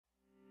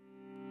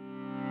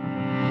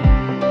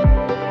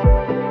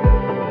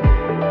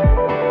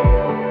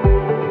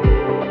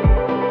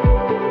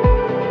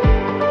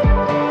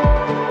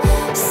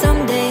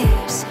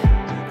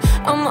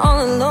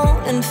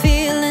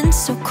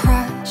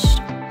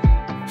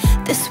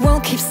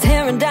world keeps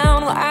tearing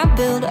down what I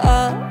build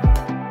up,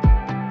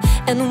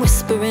 and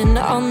whispering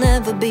I'll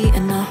never be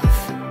enough.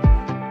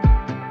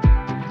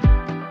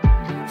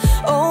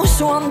 Oh,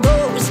 so on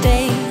those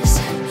days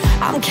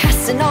I'm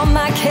casting all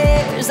my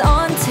cares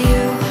onto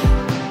you,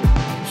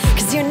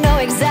 'cause you know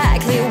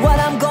exactly what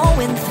I'm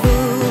going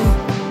through,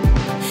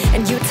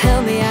 and you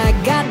tell me I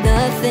got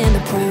nothing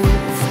to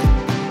prove.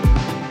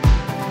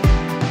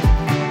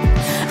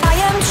 I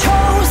am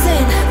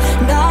chosen,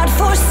 not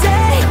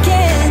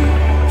forsaken.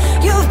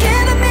 You've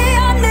given me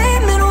your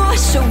name and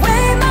washed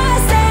away my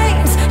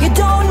stains. You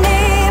don't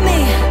need me,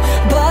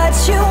 but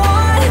you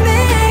want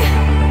me.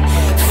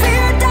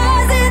 Fear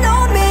doesn't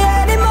own me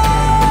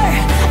anymore.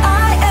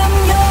 I am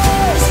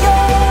yours,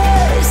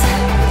 yours.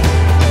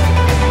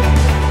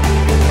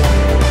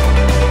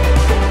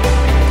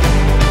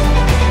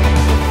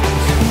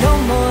 No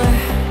more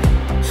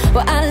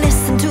will I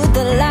listen to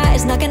the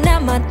lies knocking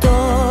at my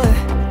door.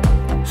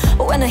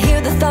 When I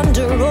hear the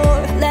thunder roar,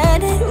 let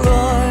it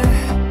roar.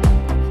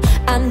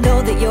 I know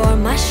that you're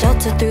my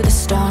shelter through the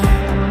storm.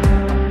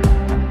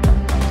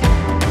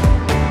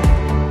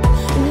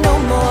 No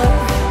more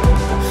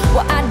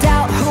will I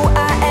doubt who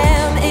I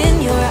am in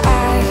your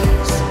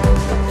eyes.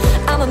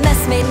 I'm a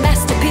mess made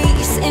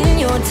masterpiece in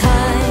your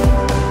time.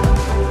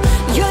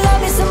 You love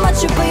me so much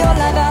you put your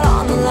life out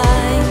on the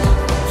line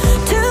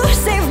to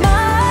save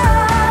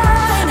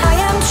mine. I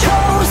am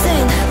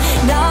chosen,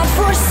 not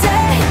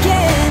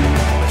forsaken.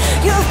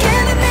 You've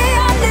given me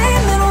your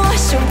name and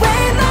washed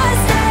away my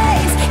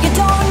stains. You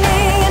don't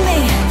need me,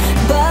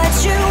 but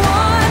you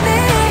want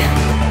me.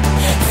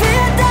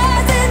 Fear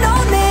doesn't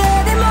own me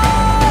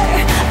anymore.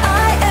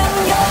 I am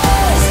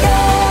yours,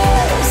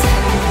 yours.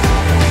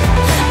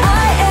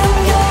 I am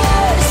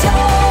yours,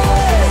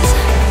 yours.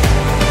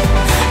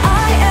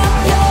 I am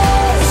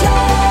yours,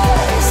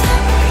 yours.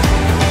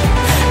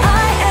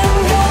 I am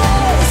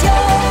yours,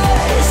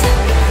 yours.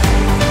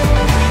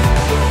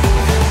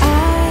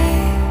 I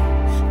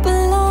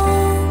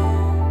belong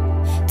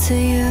to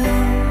you.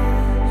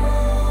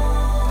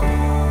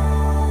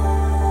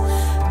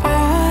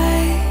 I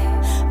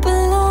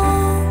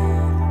belong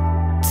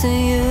to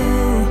you.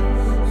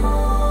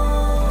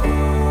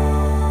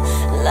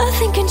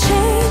 Nothing can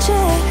change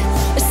it.